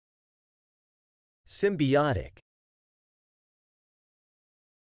Symbiotic.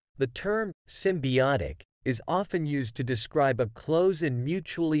 The term symbiotic is often used to describe a close and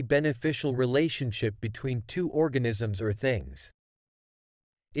mutually beneficial relationship between two organisms or things.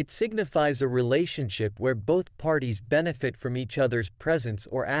 It signifies a relationship where both parties benefit from each other's presence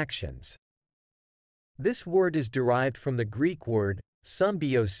or actions. This word is derived from the Greek word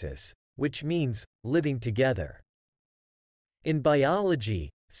sumbiosis, which means living together. In biology,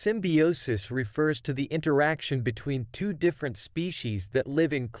 symbiosis refers to the interaction between two different species that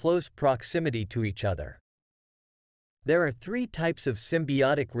live in close proximity to each other. There are three types of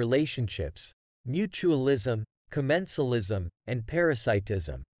symbiotic relationships: mutualism, commensalism, and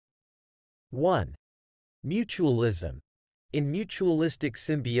parasitism. 1. Mutualism. In mutualistic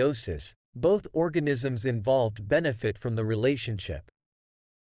symbiosis, both organisms involved benefit from the relationship.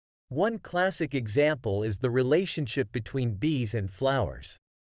 One classic example is the relationship between bees and flowers.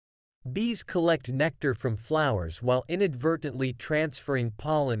 Bees collect nectar from flowers while inadvertently transferring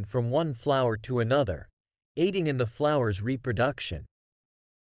pollen from one flower to another, aiding in the flower's reproduction.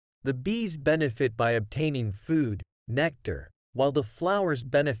 The bees benefit by obtaining food, nectar, while the flowers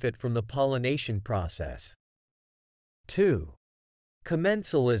benefit from the pollination process. 2.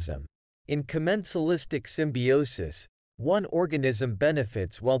 Commensalism. In commensalistic symbiosis, one organism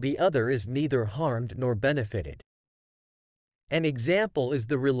benefits while the other is neither harmed nor benefited. An example is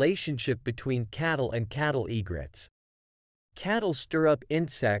the relationship between cattle and cattle egrets. Cattle stir up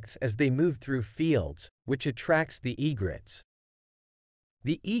insects as they move through fields, which attracts the egrets.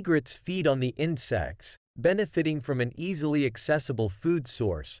 The egrets feed on the insects, benefiting from an easily accessible food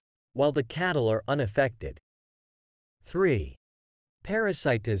source, while the cattle are unaffected. 3.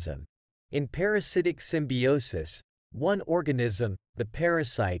 Parasitism. In parasitic symbiosis, one organism, the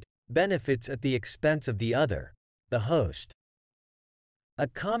parasite, benefits at the expense of the other, the host. A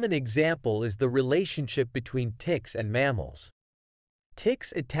common example is the relationship between ticks and mammals.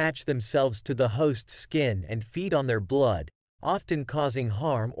 Ticks attach themselves to the host's skin and feed on their blood, often causing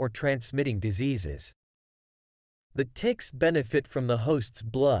harm or transmitting diseases. The ticks benefit from the host's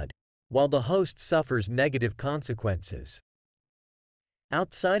blood, while the host suffers negative consequences.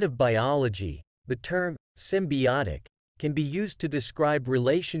 Outside of biology, the term symbiotic can be used to describe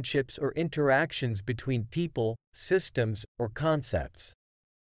relationships or interactions between people, systems, or concepts.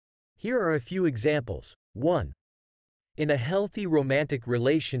 Here are a few examples. 1. In a healthy romantic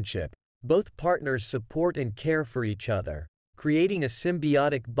relationship, both partners support and care for each other, creating a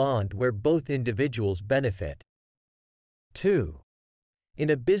symbiotic bond where both individuals benefit. 2. In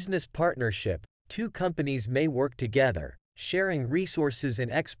a business partnership, two companies may work together, sharing resources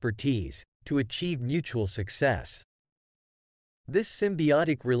and expertise, to achieve mutual success. This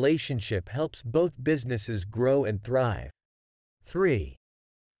symbiotic relationship helps both businesses grow and thrive. 3.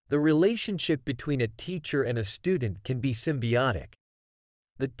 The relationship between a teacher and a student can be symbiotic.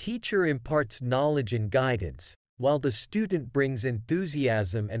 The teacher imparts knowledge and guidance, while the student brings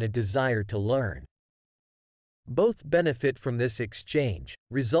enthusiasm and a desire to learn. Both benefit from this exchange,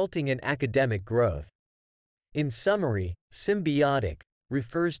 resulting in academic growth. In summary, symbiotic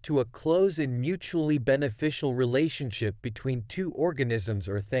refers to a close and mutually beneficial relationship between two organisms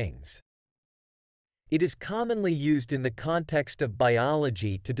or things. It is commonly used in the context of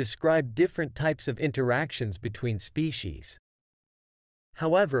biology to describe different types of interactions between species.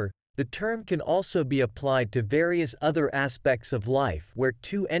 However, the term can also be applied to various other aspects of life where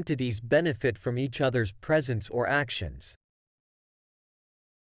two entities benefit from each other's presence or actions.